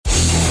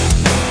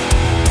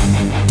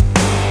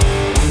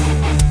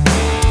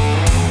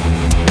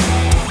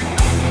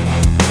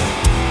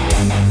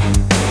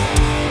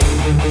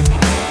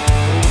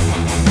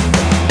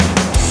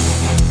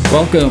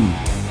Welcome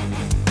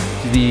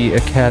to the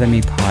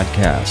Academy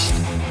Podcast.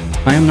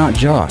 I am not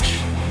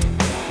Josh.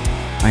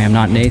 I am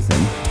not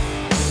Nathan.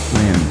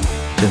 I am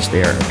just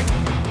Eric.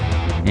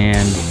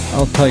 And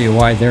I'll tell you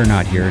why they're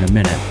not here in a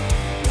minute.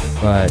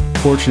 But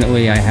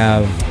fortunately, I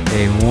have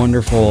a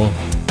wonderful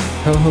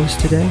co-host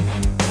today,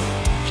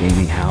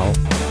 Jamie Howell.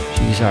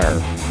 She's our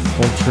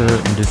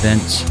culture and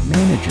events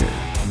manager.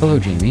 Hello,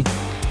 Jamie.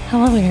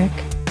 Hello, Eric.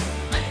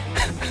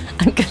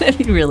 I'm going to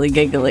be really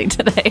giggly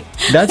today.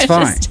 That's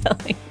fine. Just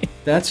telling you.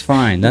 That's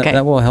fine.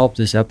 That will help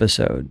this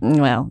episode.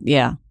 Well,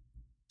 yeah.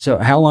 So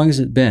how long has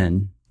it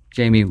been?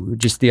 Jamie,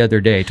 just the other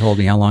day, told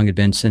me how long it had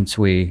been since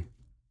we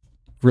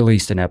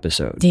released an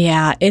episode.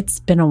 Yeah, it's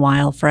been a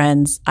while,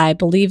 friends. I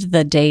believe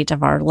the date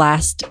of our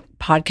last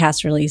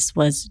podcast release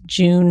was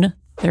June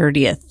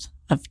 30th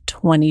of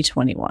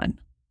 2021.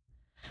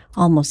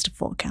 Almost a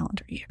full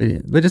calendar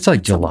year. But it's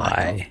like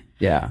July.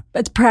 Yeah.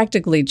 It's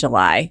practically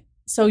July.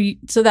 So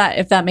that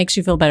if that makes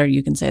you feel better,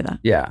 you can say that.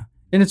 Yeah.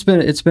 And it's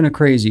been a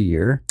crazy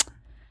year.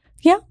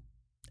 Yeah.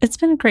 It's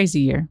been a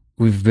crazy year.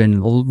 We've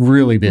been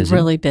really busy.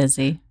 Really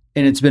busy.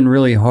 And it's been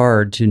really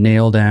hard to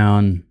nail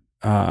down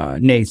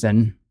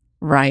Nathan.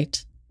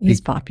 Right.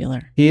 He's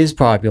popular. He is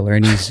popular.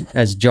 And he's,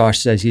 as Josh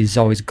says, he's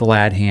always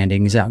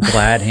glad-handing. He's out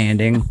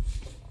glad-handing.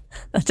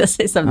 That does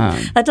say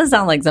something. That does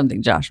sound like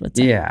something Josh would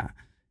say. Yeah.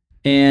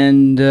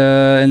 And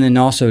then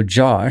also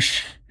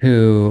Josh,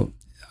 who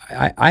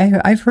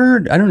I've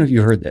heard, I don't know if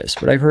you heard this,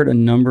 but I've heard a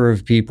number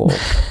of people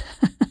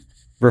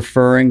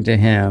referring to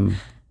him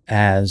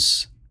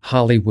as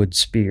Hollywood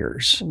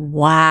Spears.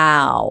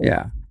 Wow.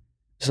 Yeah.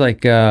 It's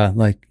like, Josh,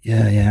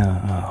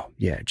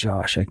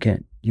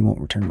 you won't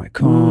return my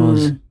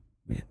calls.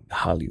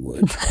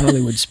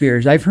 Hollywood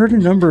Spears. I've heard a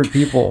number of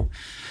people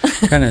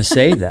kind of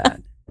say that.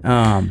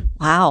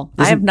 Wow.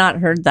 I have not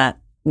heard that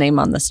name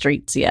on the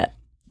streets yet.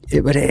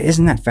 But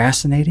isn't that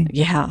fascinating?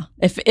 Yeah.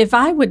 If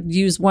I would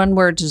use one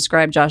word to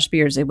describe Josh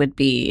Spears, it would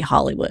be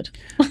Hollywood.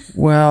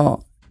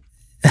 Well,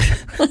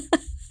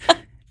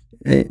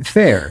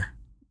 fair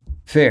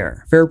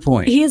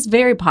point. He is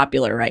very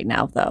popular right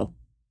now, though.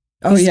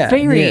 Oh, He's yeah.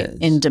 very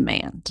in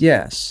demand.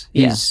 Yes.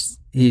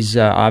 He's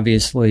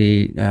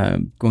obviously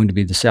going to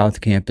be the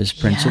South Campus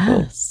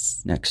principal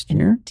next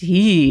year.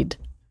 Indeed.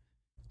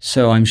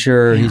 So I'm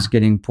sure he's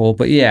getting pulled.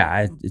 But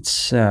yeah,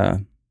 it's...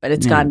 But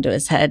it's gotten to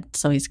his head,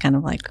 so he's kind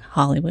of like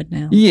Hollywood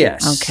now.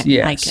 Yes. Okay.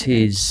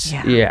 Yes.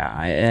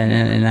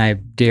 And I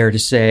dare to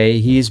say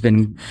he's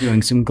been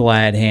doing some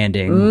glad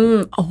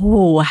handing.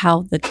 Oh,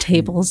 how the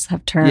tables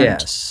have turned.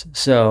 Yes.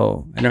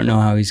 So I don't know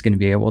how he's going to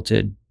be able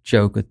to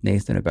joke with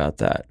Nathan about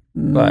that.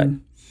 But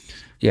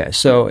yeah.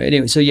 So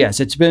anyway, yes,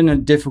 it's been a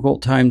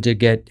difficult time to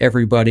get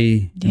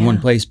everybody in one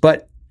place,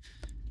 but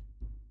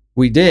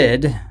we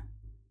did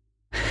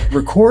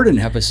record an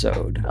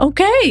episode.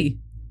 Okay.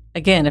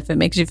 Again, if it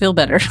makes you feel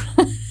better.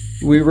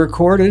 We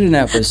recorded an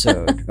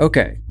episode.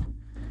 Okay.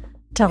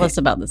 Tell us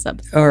about this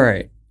episode. All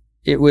right.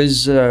 It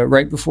was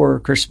right before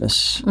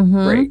Christmas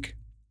break.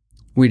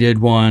 We did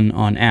one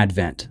on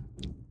Advent.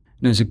 And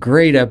it was a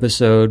great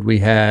episode. We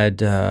had,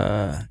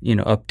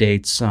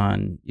 updates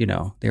on,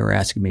 they were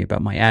asking me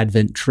about my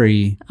Advent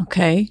tree.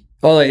 Okay.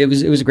 Well, it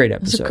was a great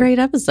episode. It was a great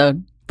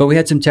episode. But we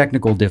had some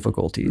technical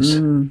difficulties.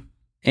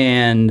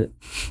 And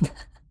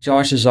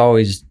Josh is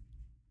always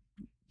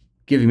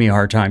giving me a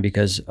hard time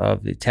because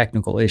of the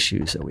technical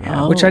issues that we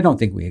have, which I don't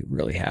think we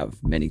really have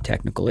many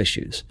technical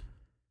issues.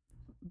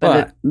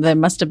 But there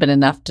must have been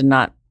enough to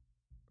not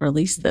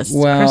release this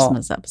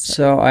Christmas episode.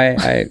 So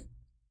I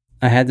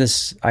had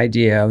this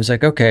idea. I was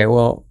like, okay,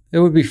 well, it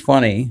would be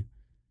funny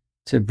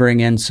to bring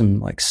in some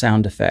like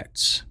sound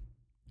effects.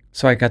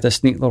 So I got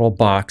this neat little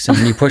box, and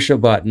when you push a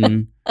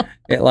button,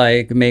 it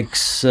like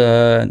makes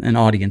an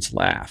audience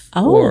laugh,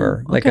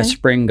 or like a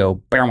spring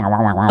go,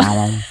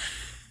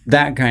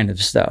 that kind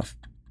of stuff.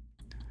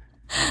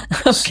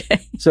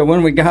 Okay. So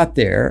when we got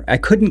there, I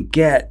couldn't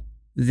get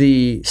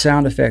the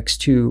sound effects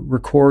to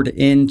record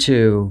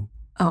into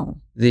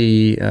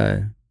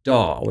the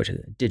DAW, which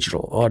is a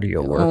digital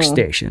audio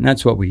workstation.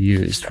 That's what we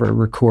used for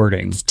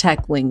recording. It's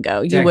tech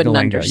lingo. You wouldn't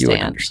understand. You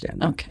wouldn't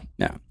understand that. Okay.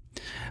 No.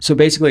 So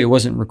basically, it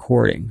wasn't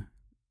recording.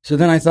 So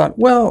then I thought,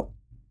 well,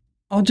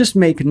 I'll just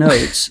make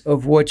notes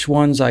of which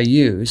ones I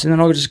use, and then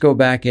I'll just go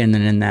back in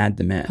and then add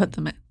them in. Put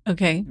them in.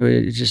 Okay.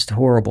 It's just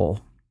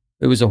horrible.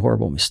 It was a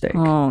horrible mistake.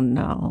 Oh,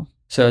 no.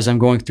 So as I'm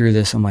going through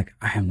this, I'm like,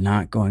 I am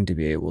not going to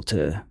be able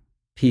to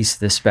piece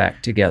this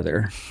back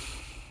together.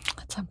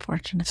 That's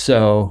unfortunate.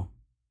 So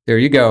there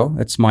you go.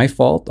 That's my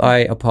fault. I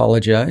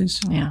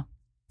apologize. Yeah.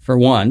 For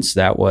once,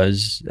 that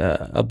was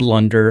a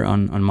blunder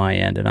on my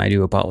end, and I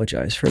do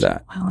apologize for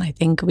that. Well, I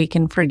think we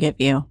can forgive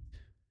you.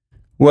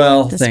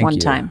 Well, this thank one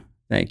you. Time.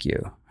 Thank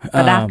you.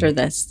 But after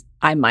this,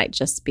 I might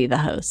just be the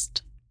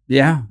host.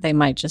 Yeah. They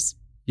might just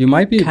You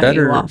might be cut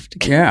better. You off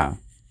Yeah.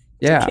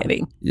 Yeah.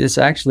 Kidding. This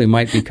actually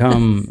might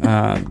become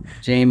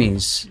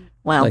Jamie's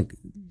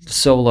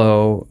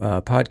solo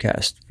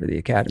podcast for the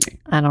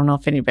Academy. I don't know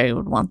if anybody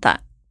would want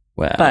that.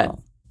 Well, but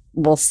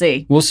we'll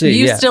see. We'll see.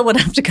 You still would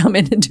have to come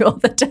in and do all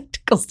the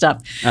technical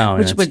stuff, Oh,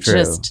 which would true.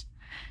 just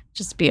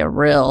just be a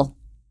real.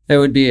 It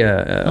would be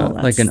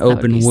like an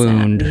open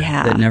wound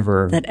that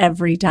never. That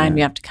every time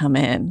you have to come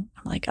in,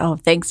 I'm like, oh,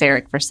 thanks,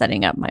 Eric, for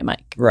setting up my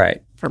mic.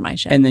 Right. For my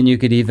show. And then you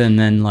could even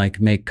then like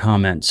make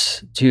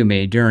comments to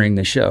me during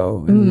the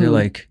show, and you're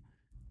like,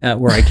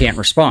 where I can't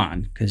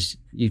respond because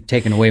you've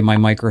taken away my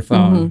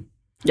microphone. Mm-hmm.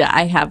 Yeah,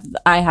 I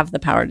have the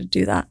power to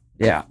do that.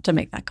 Yeah. To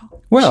make that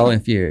call. Well,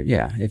 if you're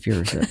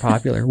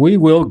popular, we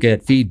will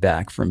get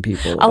feedback from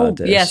people about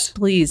this. Yes,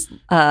 please.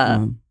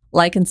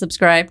 Like and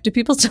subscribe. Do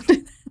people still do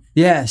that?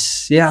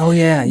 Yes. Yeah. Oh,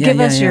 yeah. Give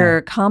us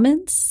your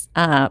comments,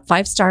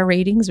 5-star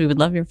ratings. We would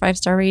love your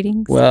 5-star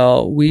ratings.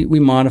 Well, we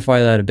modify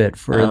that a bit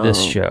for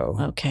this show.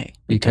 Okay.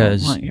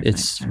 Because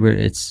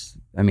it's,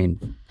 I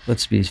mean,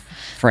 let's be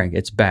frank,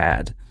 it's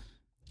bad.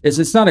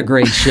 It's not a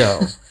great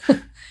show.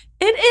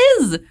 It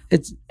is.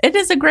 It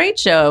is a great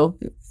show.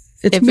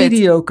 It's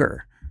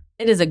mediocre.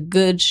 It is a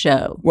good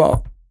show.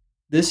 Well,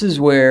 this is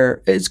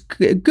where it's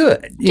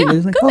good. Yeah,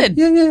 it's like, good.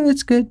 Oh, yeah,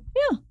 it's good.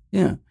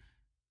 Yeah.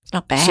 It's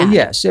not bad. So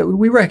yes,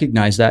 we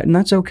recognize that, and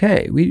that's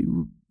okay.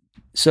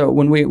 So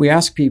when we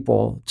ask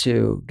people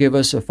to give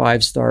us a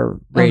 5-star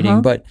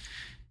rating, but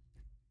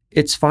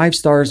it's 5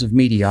 stars of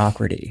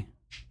mediocrity,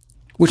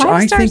 which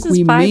I think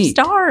we meet.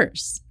 5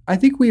 stars. I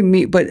think we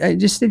meet, but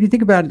just if you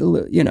think about it,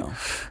 we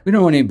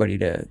don't want anybody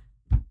to,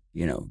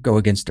 go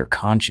against their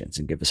conscience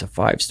and give us a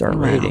 5-star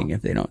rating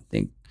if they don't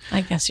think.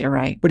 I guess you're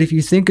right. But if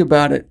you think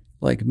about it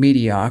like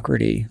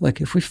mediocrity,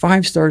 like if we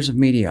 5 stars of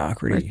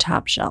mediocrity, we're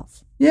top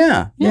shelf.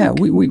 Yeah.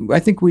 I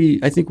think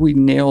we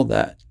nailed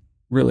that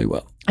really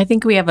well. I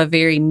think we have a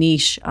very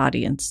niche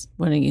audience.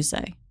 What do you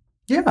say?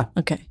 Yeah.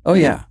 Okay. Oh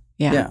yeah.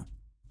 Yeah.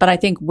 But I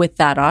think with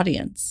that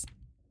audience,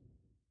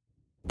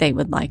 they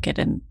would like it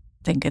and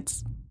think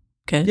it's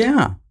good.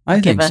 Yeah, I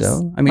think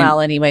so. I mean, well,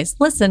 anyways,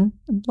 listen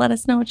and let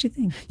us know what you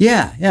think.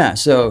 Yeah.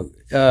 So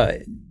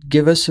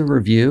give us a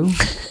review.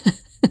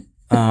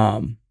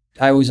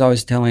 I was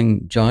always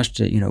telling Josh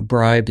to,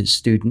 bribe his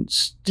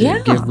students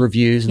to give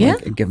reviews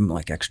and give them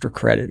like extra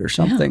credit or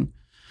something.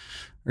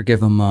 Or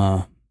give them,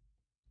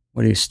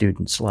 what do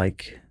students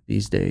like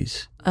these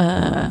days?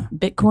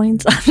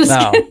 Bitcoins?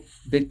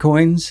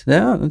 Bitcoins?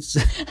 Yeah. That's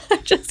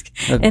just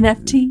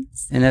NFTs?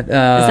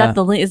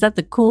 Is that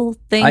the cool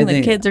thing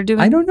that kids are doing?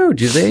 I don't know.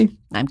 Do they?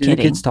 I'm do kidding.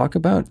 The kids talk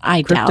about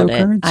I doubt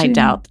it. I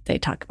doubt that they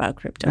talk about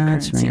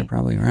cryptocurrency. That's you're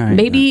probably right.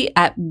 Maybe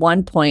at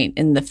one point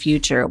in the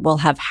future, we'll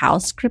have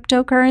house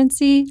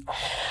cryptocurrency.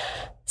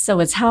 So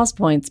it's house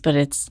points, but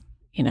it's,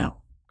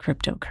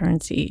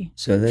 cryptocurrency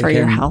for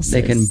your houses.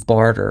 They can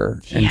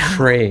barter and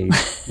trade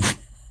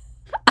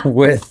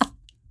with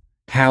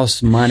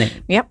house money.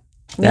 Yep.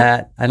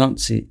 I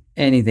don't see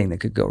anything that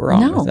could go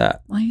wrong with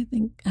that. I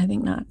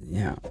think not.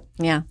 Yeah.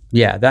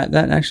 Yeah. That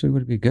actually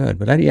would be good.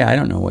 But I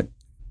don't know what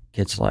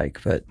kids like,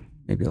 but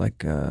maybe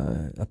like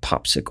a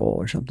popsicle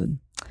or something.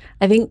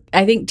 I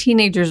think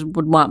teenagers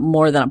would want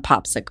more than a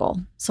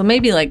popsicle. So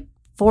maybe like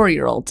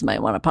 4-year-olds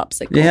might want a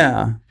popsicle.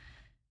 Yeah.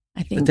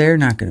 I think. But they're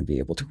not going to be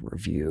able to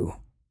review.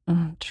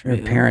 True.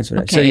 Their parents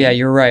would. Okay. So yeah,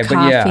 you're right. Coffee.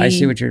 But yeah, I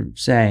see what you're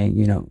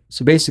saying.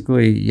 So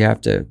basically you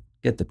have to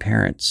get the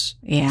parents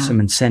some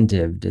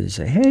incentive to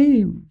say,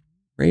 hey,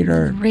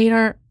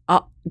 radar.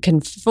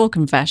 Full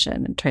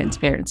confession and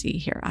transparency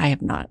here. I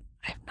have not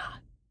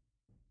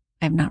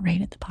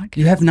rated the podcast.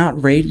 You have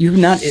not rated. You've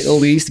not at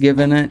least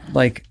given it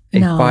like a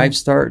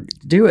 5-star.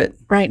 Do it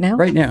right now.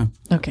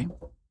 Okay.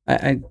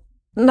 I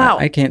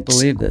can't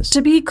believe this.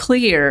 To be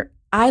clear,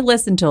 I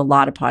listen to a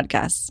lot of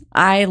podcasts.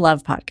 I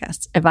love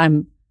podcasts. If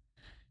I'm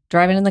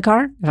driving in the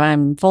car, if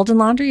I'm folding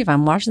laundry, if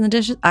I'm washing the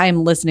dishes, I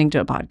am listening to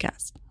a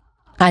podcast.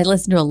 I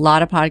listen to a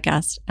lot of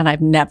podcasts, and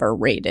I've never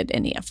rated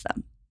any of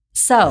them.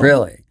 So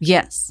really,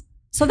 yes.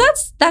 So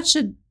that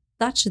should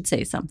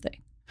say something.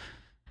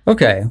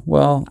 Okay.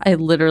 Well, I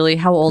literally.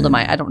 How old am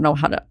I? I don't know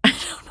how to. I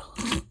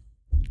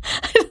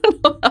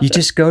don't know. You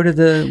just go to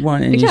the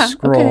one and you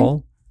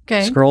scroll.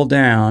 Okay. Scroll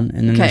down,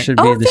 and then there should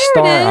be the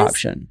star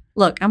option.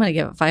 Look, I'm going to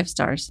give it 5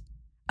 stars.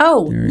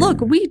 Oh,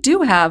 look, we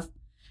do have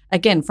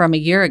again from a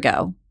year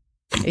ago,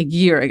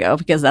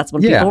 because that's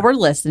when people were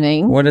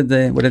listening. What did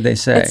they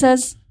say? It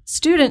says.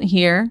 Student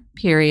here,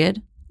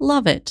 period.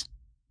 Love it.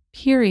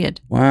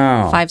 Period.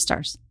 Wow. 5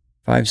 stars.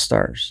 5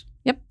 stars.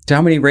 Yep. So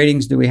how many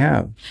ratings do we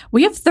have?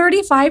 We have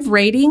 35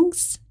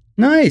 ratings.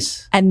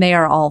 Nice. And they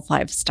are all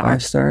 5 stars.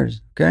 5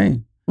 stars.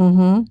 Okay.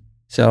 Mm-hmm.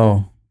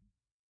 So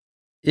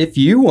if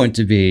you want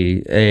to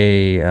be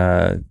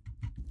a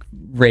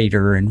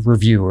rater and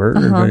reviewer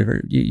or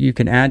whatever, you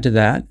can add to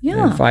that.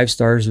 Yeah. 5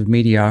 stars of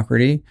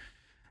mediocrity.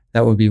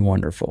 That would be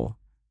wonderful.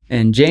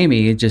 And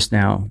Jamie just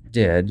now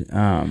did.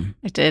 I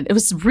did. It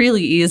was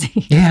really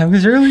easy. Yeah, it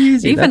was really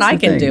easy. Even I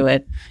can do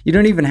it. You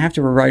don't even have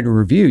to write a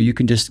review. You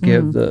can just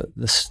give the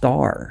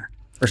star.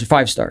 Or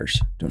 5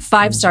 stars.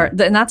 5 star.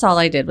 And that's all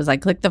I did was I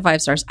clicked the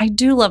 5 stars. I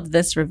do love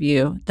this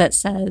review that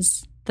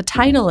says, the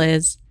title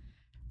is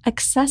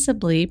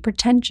Excessively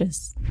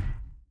Pretentious.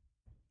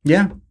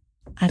 Yeah.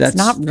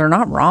 They're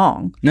not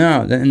wrong.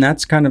 No, and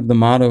that's kind of the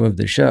motto of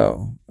the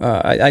show.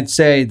 I'd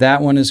say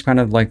that one is kind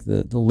of like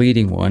the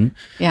leading one.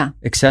 Yeah.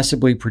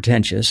 Excessively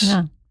pretentious.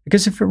 Yeah.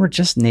 Because if it were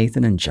just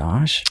Nathan and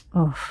Josh,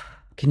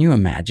 can you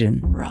imagine?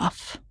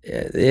 Rough.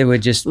 It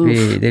would just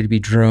be, they'd be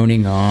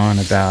droning on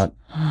about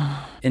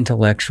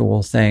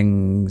intellectual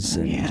things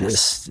and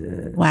just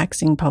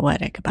waxing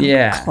poetic about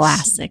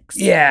classics.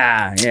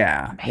 Yeah.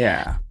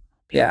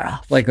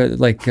 Like I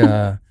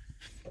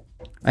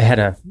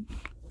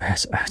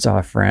saw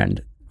a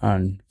friend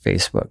on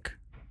Facebook,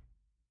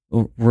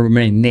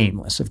 remain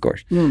nameless, of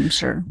course.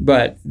 Sure.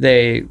 But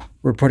they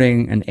were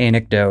putting an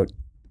anecdote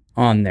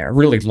on there,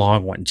 really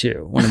long one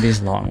too, one of these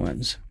long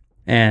ones,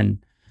 and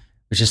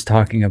was just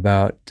talking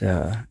about.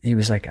 He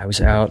was like, I was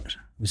out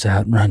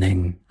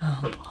running.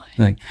 Oh boy!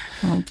 Like,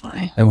 oh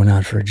boy! I went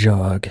out for a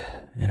jog,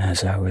 and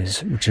as I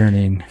was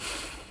returning,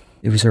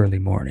 it was early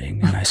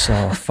morning, and I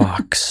saw a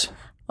fox.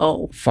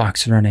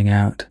 Fox running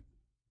out,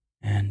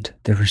 and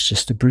there was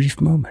just a brief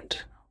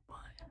moment.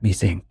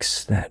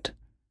 Methinks that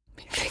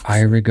I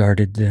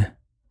regarded the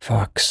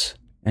fox,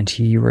 and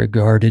he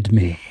regarded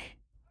me.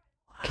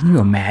 Can you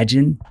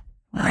imagine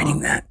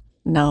writing that?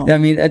 No. I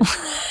mean, I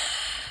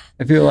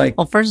feel like...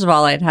 Well, first of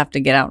all, I'd have to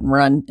get out and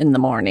run in the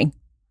morning.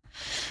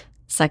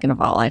 Second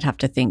of all, I'd have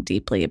to think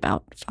deeply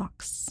about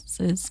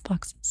foxes.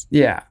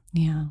 Yeah.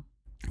 Yeah.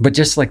 But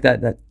just like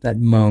that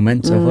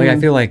moment of like, I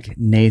feel like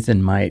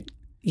Nathan might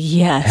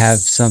have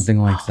something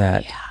like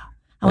that. Yeah.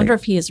 I wonder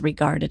if he has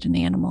regarded an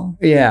animal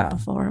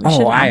before.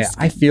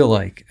 I feel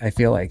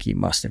like he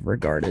must have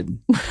regarded.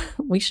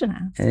 We should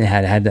have. And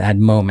had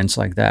moments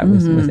like that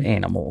with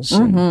animals.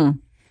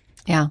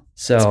 Yeah.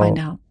 So let's find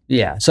out.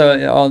 Yeah. So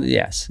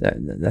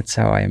that's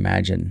how I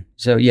imagine.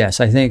 So yes,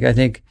 I think I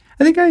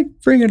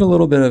bring it a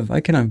little bit of,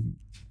 I kind of,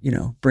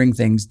 bring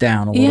things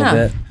down a little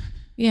bit.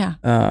 Yeah.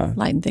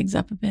 Lighten things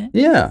up a bit.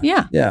 Yeah.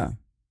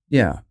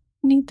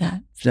 Need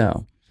that.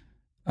 So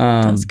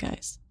those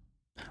guys.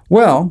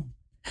 Well,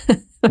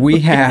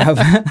 we have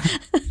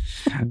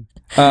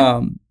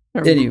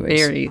anyways.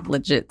 Very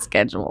legit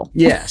schedule.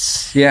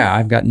 Yes. Yeah,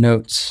 I've got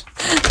notes.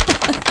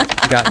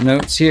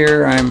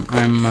 Here. I'm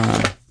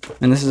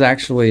and this is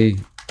actually,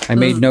 I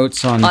made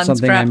notes on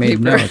something I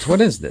made notes.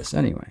 What is this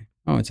anyway?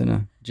 Oh, it's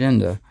an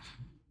agenda.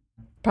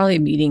 Probably a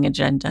meeting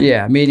agenda.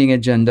 Yeah, meeting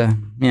agenda.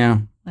 Yeah.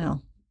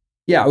 Well.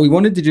 Yeah, we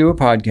wanted to do a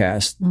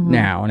podcast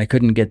now, and I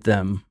couldn't get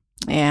them.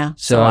 Yeah.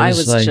 So I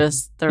was like,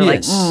 they're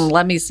like,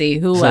 let me see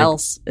who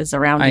else is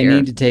around here. I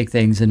need to take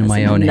things into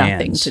my own hands.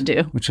 Nothing to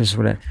do. Which is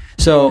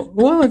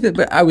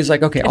but I was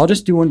like, okay, I'll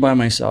just do one by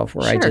myself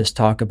where I just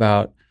talk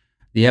about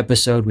the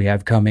episode we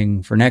have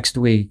coming for next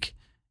week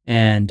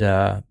and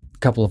a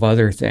couple of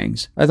other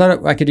things. I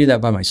thought I could do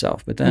that by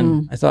myself, but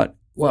then I thought,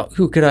 well,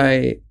 who could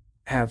I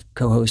have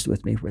co-host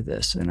with me for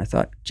this? And I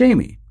thought,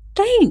 Jamie.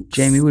 Thanks.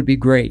 Jamie would be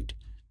great.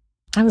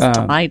 I was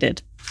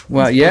delighted.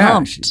 Well,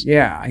 yeah.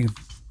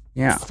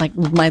 Yeah. It's like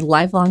my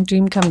lifelong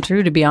dream come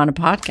true to be on a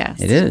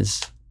podcast. It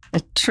is.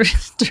 It truly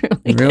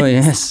really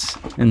is.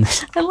 And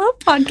I love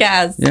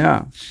podcasts.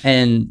 Yeah.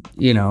 And,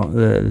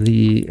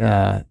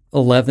 the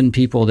 11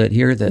 people that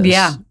hear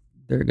this,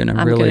 they're going to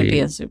I'm going to be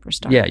a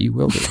superstar. Yeah, you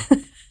will be.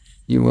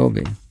 You will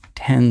be.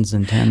 Tens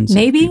and tens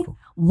Maybe, of people.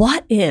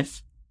 What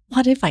if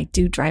I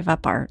do drive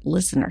up our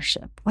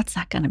listenership? What's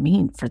that going to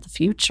mean for the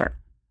future?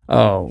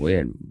 Oh,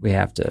 we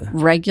have to.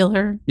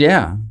 Regular?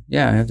 Yeah.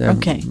 Yeah. I have to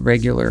have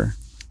regular.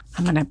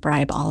 I'm going to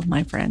bribe all of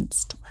my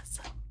friends to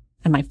listen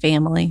and my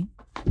family.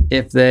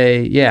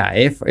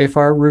 If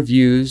our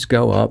reviews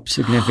go up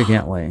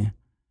significantly,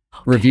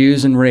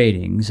 reviews and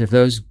ratings, if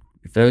those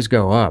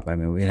go up, I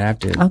mean, we'd have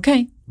to.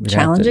 Okay.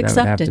 Challenge accepted.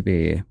 That would have to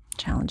be.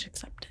 Challenge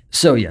accepted.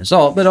 So yes,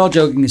 all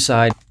joking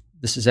aside,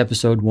 this is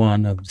episode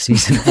 1 of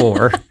season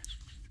 4.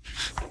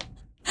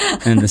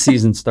 And the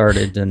season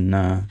started in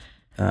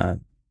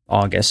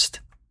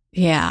August.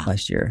 Yeah.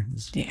 Last year.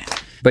 Yeah.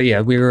 But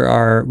yeah, we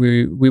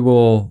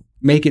will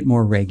make it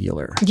more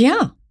regular.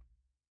 Yeah.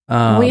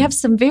 We have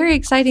some very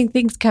exciting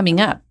things coming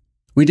up.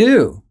 We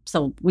do.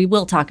 So we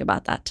will talk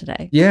about that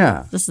today.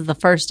 Yeah. This is the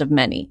first of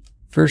many.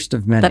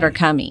 That are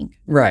coming.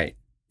 Right.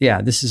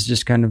 Yeah. This is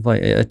just kind of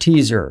like a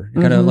teaser.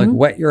 You're going to like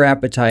whet your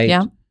appetite.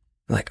 Yeah.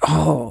 Like,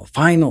 oh,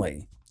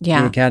 finally.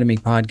 Yeah. The Academy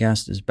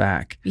podcast is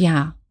back.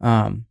 Yeah.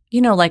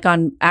 Like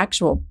on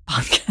actual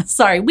podcasts.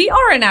 Sorry, we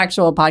are an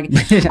actual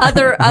podcast.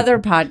 Other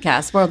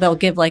podcasts where they'll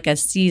give like a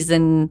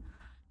season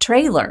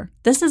trailer.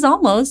 This is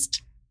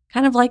almost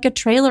kind of like a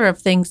trailer of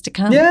things to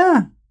come.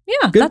 Yeah.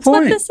 Yeah. Good that's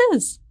point. What this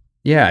is.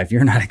 Yeah. If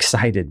you're not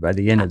excited by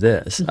the end of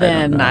this,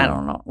 then I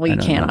don't know. We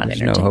cannot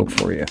entertain. There's no hope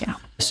for you. Yeah.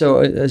 So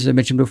as I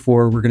mentioned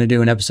before, we're going to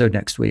do an episode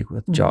next week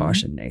with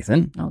Josh and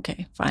Nathan.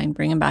 Okay. Fine.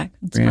 Bring them back.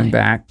 Bring them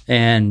back.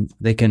 And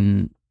they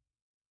can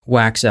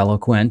wax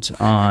eloquent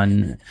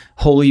on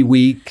Holy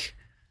Week.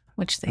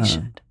 Which they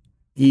should.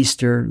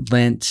 Easter,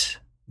 Lent,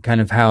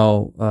 kind of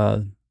how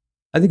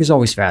I think is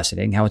always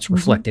fascinating how it's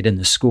reflected in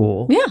the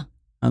school. Yeah.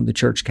 The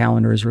church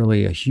calendar is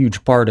really a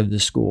huge part of the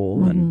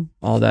school and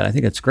all that. I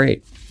think that's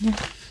great. Yeah.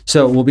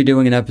 So we'll be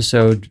doing an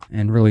episode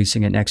and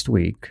releasing it next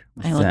week.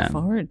 I look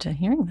forward to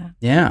hearing that.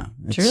 Yeah.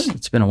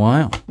 It's been a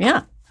while.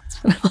 Yeah. It's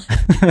been a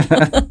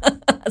while.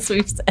 As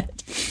we've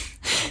said.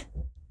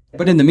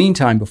 But in the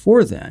meantime,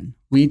 before then,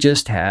 we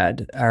just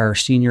had our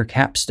senior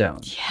capstone.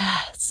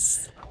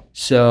 Yes.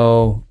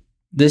 So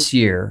this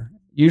year,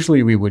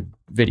 usually we would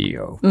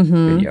video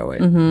it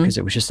because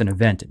it was just an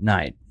event at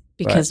night.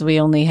 Because we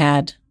only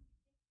had,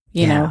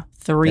 you know,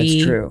 3,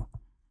 that's true.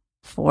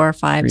 4,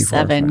 5,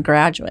 7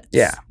 graduates.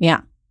 Yeah.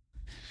 Yeah.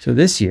 So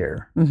this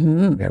year, we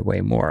had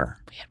way more.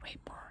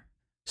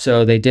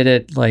 So they did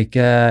it like,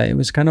 it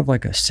was kind of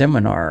like a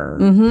seminar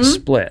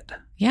split.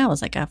 Yeah, it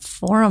was like a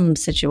forum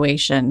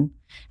situation.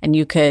 And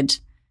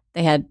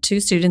they had 2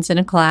 students in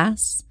a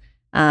class.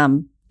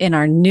 In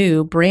our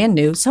brand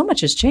new, so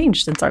much has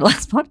changed since our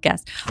last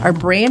podcast, our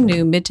brand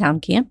new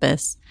Midtown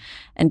campus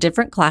and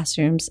different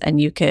classrooms.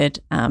 And you could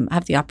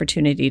have the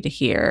opportunity to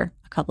hear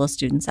a couple of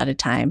students at a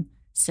time,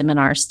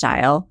 seminar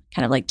style,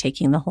 kind of like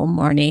taking the whole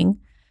morning.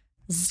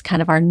 This is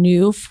kind of our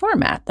new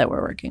format that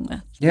we're working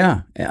with.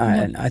 Yeah.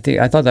 And I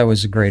thought that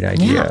was a great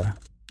idea.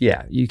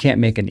 Yeah. You can't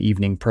make an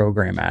evening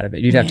program out of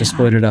it. You'd have to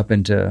split it up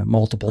into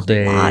multiple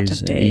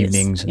days and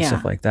evenings and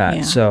stuff like that.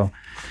 Yeah.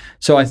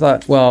 So I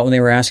thought, well, when they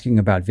were asking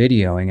about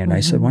videoing, and I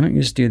said, why don't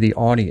you just do the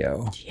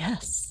audio?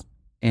 Yes.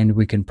 And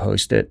we can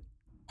post it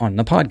on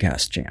the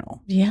podcast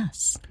channel.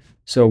 Yes.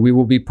 So we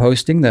will be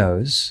posting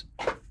those.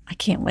 I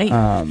can't wait.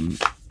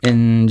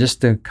 In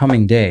just the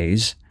coming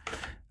days.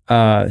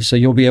 So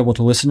you'll be able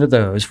to listen to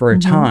those for a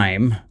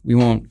time. We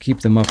won't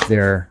keep them up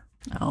there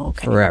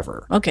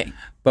forever. Okay.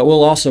 But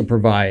we'll also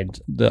provide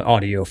the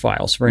audio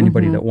files for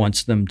anybody that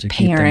wants them to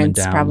keep them and download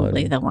them. Parents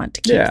probably that want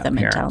to keep them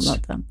and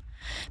download them.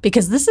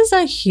 Because this is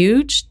a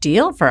huge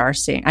deal for our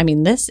seniors. I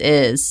mean, this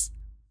is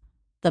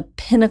the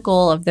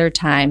pinnacle of their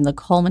time, the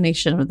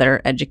culmination of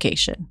their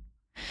education.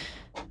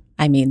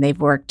 I mean, they've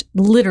worked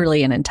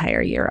literally an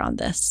entire year on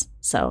this.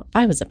 So if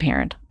I was a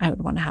parent, I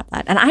would want to have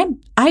that. And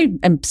I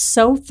am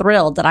so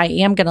thrilled that I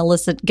am going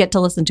to get to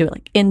listen to it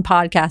like in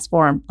podcast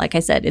form, like I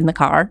said, in the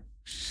car.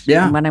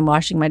 Yeah. And when I'm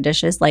washing my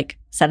dishes, like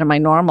instead of my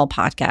normal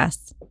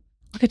podcasts,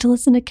 I get to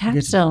listen to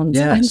capstones.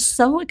 Yes. I'm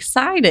so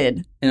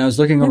excited. And I was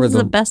looking over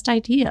the best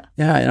idea.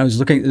 Yeah, and I was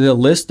looking at the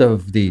list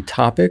of the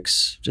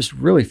topics, just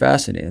really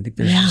fascinating. I think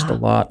there's just a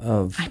lot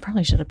of. I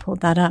probably should have pulled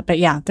that up, but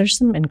yeah, there's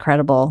some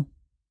incredible.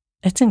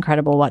 It's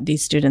incredible what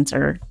these students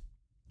are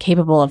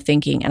capable of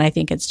thinking, and I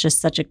think it's just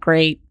such a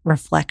great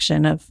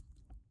reflection of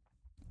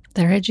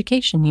their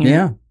education here.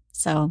 Yeah.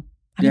 So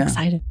I'm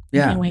excited.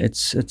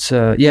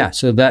 Yeah,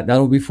 so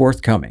that'll be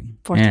forthcoming.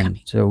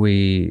 And so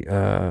we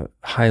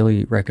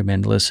highly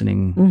recommend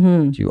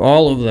listening to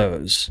all of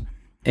those.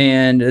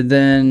 And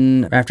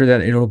then after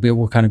that,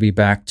 we'll kind of be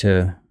back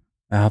to,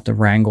 I'll have to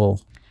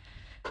wrangle.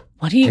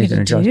 What are you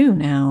going to do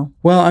now?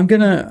 Well, I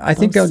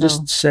think I'll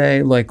just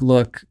say, like,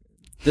 look,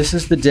 this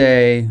is the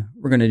day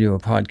we're going to do a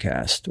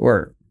podcast,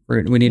 or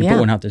we need to put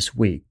one out this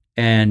week.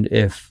 And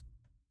if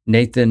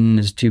Nathan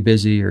is too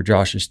busy or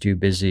Josh is too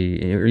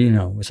busy, or,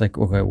 it's like,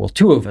 okay, well,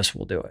 2 of us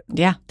will do it.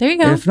 Yeah, there you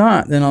go. And if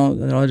not, then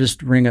I'll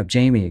just ring up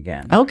Jamie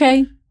again.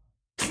 Okay.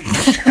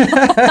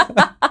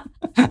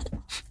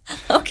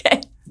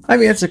 Okay. I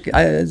mean,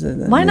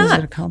 why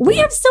not? We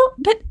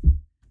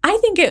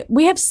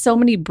have so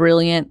many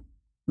brilliant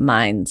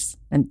minds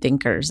and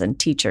thinkers and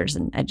teachers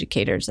and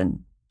educators,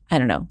 and I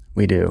don't know.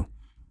 We do.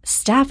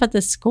 Staff at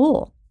the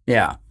school.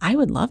 Yeah. I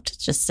would love to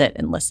just sit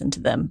and listen to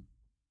them.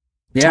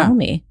 Yeah. Tell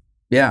me.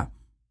 Yeah.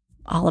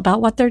 All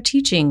about what they're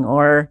teaching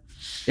or.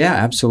 Yeah,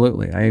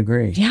 absolutely. I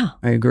agree. Yeah.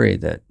 I agree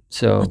that.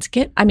 So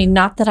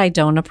not that I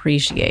don't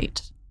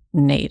appreciate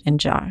Nate and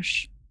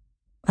Josh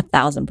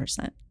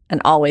 1,000%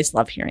 and always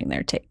love hearing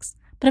their takes.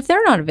 But if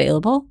they're not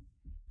available,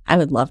 I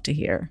would love to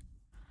hear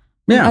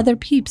other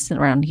peeps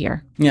around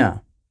here. Yeah.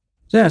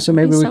 Yeah. So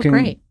maybe we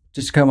can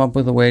just come up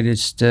with a way to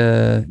just,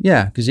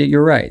 because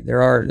you're right.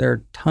 There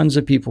are tons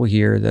of people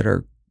here that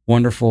are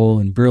wonderful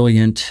and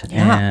brilliant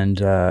and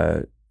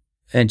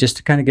just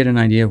to kind of get an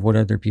idea of what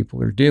other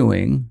people are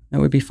doing, that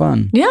would be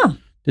fun. Yeah.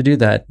 To do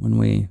that when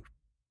we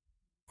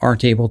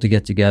aren't able to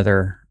get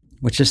together,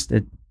 which is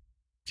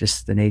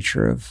just the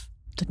nature of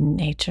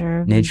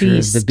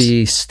the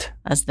beast,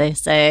 as they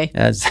say.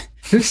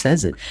 Who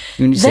says it?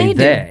 When you say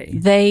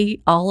they,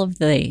 all of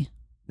they.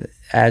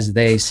 As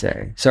they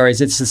say. Sorry,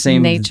 it's the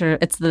same nature.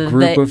 It's the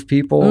group of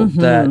people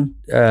that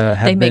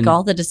they make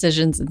all the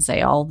decisions and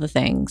say all the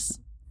things.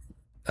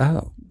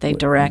 Oh, they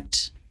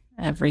direct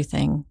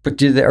everything.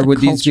 But would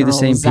these be the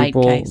same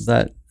people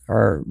that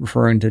are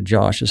referring to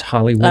Josh as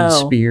Hollywood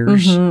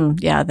Spears? Mm-hmm.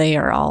 Yeah, they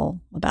are all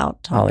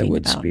about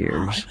Hollywood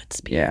Spears.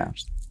 Yeah.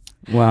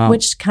 Wow.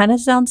 Which kind of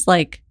sounds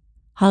like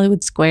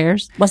Hollywood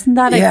Squares. Wasn't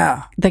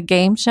that the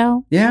game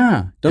show?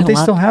 Yeah. Don't they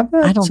still have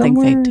that? I don't think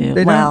they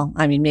do. Well,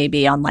 I mean,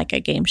 maybe on like a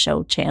game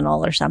show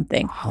channel or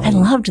something. I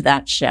loved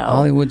that show.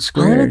 Hollywood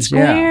Squares.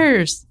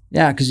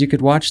 Yeah, because you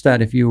could watch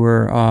that if you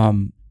were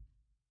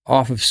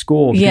off of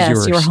school.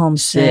 Yes, you were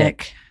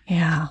homesick.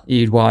 Yeah.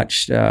 You'd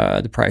watch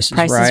The Price is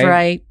Right. Price is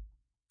Right.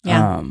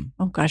 Yeah.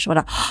 Oh, gosh.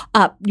 What do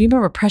you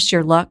remember Press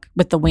Your Luck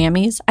with the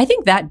whammies? I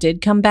think that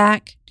did come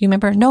back. Do you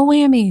remember? No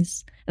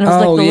whammies. And it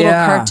was like the little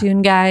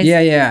cartoon guys.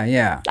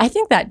 Yeah. I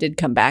think that did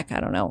come back, I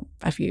don't know,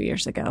 a few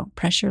years ago.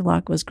 Press Your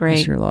Luck was great.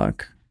 Press Your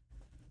Luck.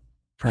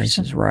 Price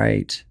is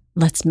Right.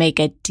 Let's Make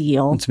a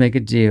Deal. Let's Make a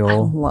Deal. I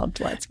loved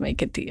Let's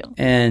Make a Deal.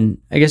 And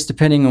I guess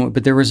depending on,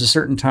 but there was a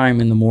certain time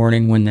in the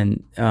morning when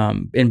then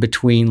in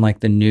between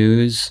like the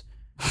news,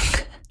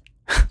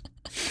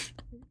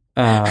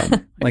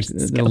 like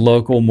the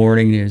local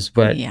morning news,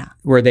 but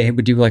where they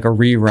would do like a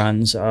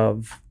reruns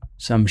of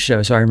some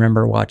show. So I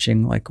remember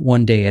watching like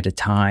One Day at a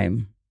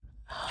Time.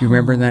 Do you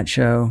remember that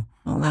show?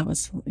 Oh, that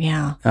was,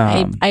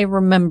 I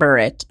remember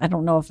it. I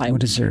don't know if I...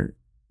 What is her...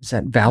 Is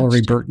that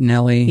Valerie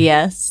Bertinelli?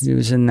 Yes. She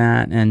was in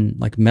that, and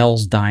like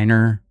Mel's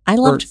Diner. I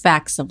loved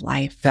Facts of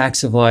Life.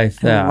 Facts of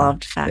Life, yeah. I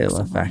loved Facts of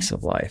Life. Facts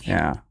of Life,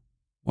 yeah.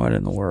 What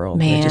in the world?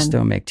 Man, they just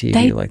don't make TV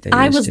like they used to.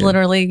 I was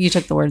literally, you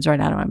took the words right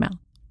out of my mouth.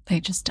 They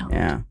just don't.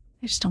 Yeah.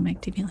 They just don't make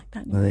TV like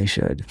that anymore. Well, they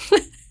should.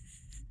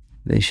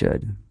 They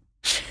should.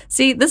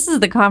 See, this is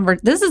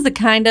the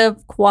kind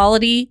of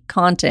quality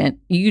content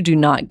you do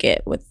not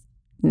get with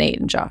Nate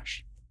and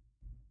Josh.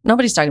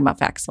 Nobody's talking about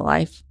Facts of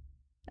Life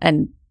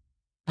and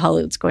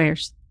Hollywood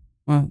Squares.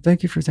 Well,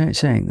 thank you for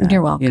saying that.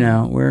 You're welcome. You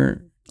know,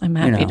 I'm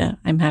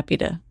happy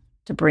to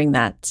bring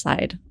that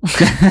side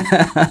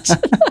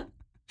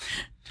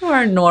to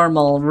our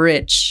normal,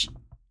 rich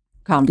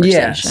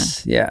conversation.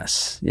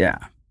 Yes, yeah.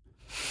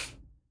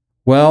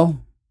 Well,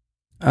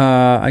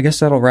 I guess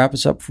that'll wrap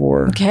us up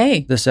for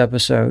this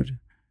episode.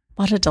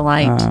 What a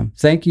delight.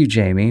 Thank you,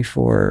 Jamie,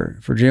 for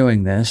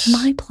doing this.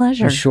 My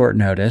pleasure. On short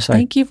notice.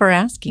 Thank you for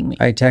asking me.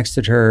 I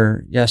texted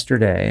her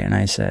yesterday and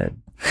I said,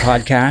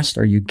 podcast,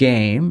 are you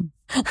game?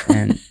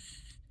 And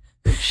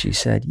she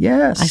said,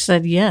 yes. I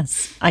said,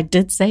 yes. I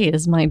did say it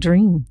is my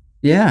dream.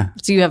 Yeah.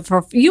 So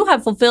you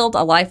have fulfilled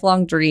a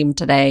lifelong dream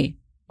today.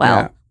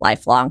 Well,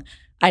 lifelong.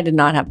 I did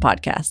not have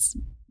podcasts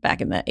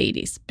back in the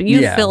 80s, but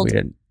you filled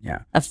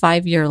a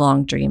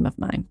 5-year-long dream of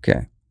mine.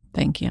 Okay.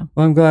 Thank you.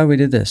 Well, I'm glad we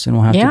did this, and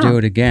we'll have to do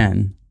it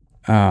again.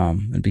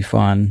 It'd be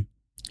fun.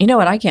 You know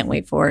what I can't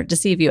wait for? To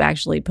see if you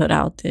actually put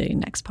out the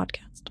next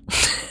podcast.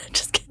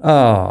 Just kidding.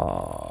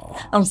 Oh.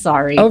 I'm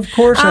sorry. Of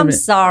course I'm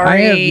sorry. I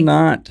have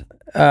not.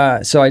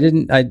 So I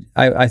didn't,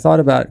 I thought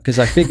about, because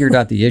I figured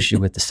out the issue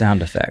with the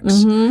sound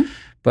effects. Mm-hmm.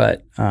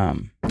 But.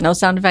 No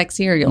sound effects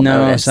here, you'll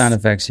notice. notice. No sound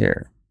effects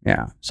here.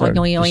 Yeah. So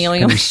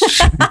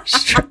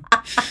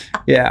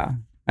yeah.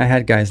 I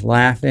had guys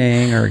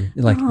laughing or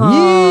like,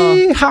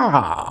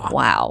 yee-haw.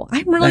 Wow.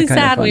 I'm really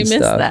sad we missed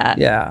that.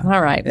 Yeah.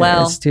 All right.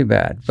 Well. It's too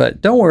bad.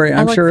 But don't worry.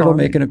 I'm sure it'll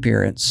make an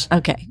appearance.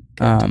 Okay.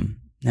 Good.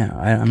 No,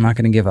 I'm not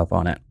going to give up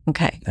on it.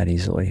 Okay. That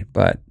easily.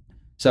 But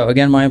so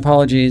again, my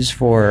apologies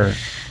for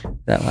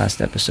that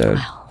last episode.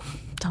 Well,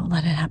 don't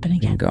let it happen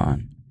again.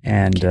 Gone.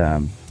 And,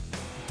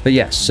 but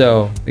yes.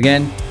 So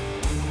again,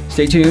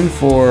 stay tuned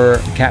for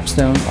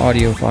Capstone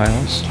audio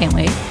files. Can't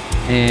wait.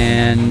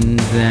 And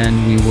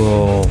then we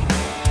will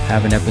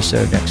have an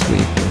episode next week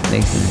with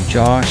Nathan and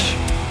Josh,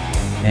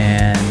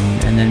 and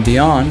then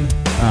beyond,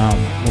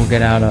 we'll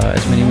get out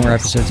as many more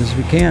episodes as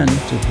we can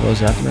to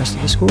close out the rest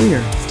of the school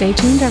year. Stay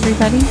tuned,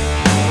 everybody.